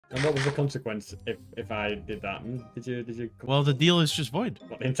And what was the consequence if I did that? Did you? Well, the deal is just void.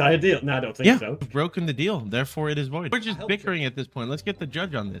 What, the entire deal? No, I don't think Yeah, so. you've broken the deal, therefore it is void. We're just helped bickering at this point. Let's get the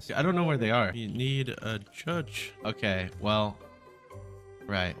judge on this. I don't know where they are. You need a judge. Okay, well,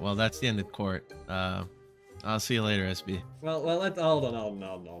 right. Well, that's the end of court. I'll see you later, SB. Well, let's hold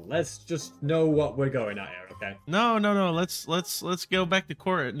on. Let's just know what we're going at here, okay? No. Let's go back to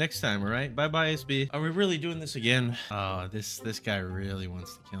court next time, all right? Bye, SB. Are we really doing this again? Oh, this guy really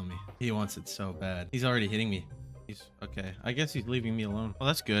wants to kill me. He wants it so bad. He's already hitting me. He's okay. I guess he's leaving me alone. Well,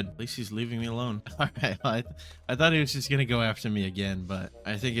 that's good. At least he's leaving me alone. All right. Well, I thought he was just gonna go after me again, but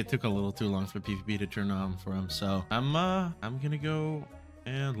I think it took a little too long for PvP to turn on for him. So I'm gonna go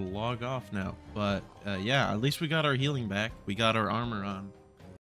and log off now. But yeah, at least we got our healing back. We got our armor on.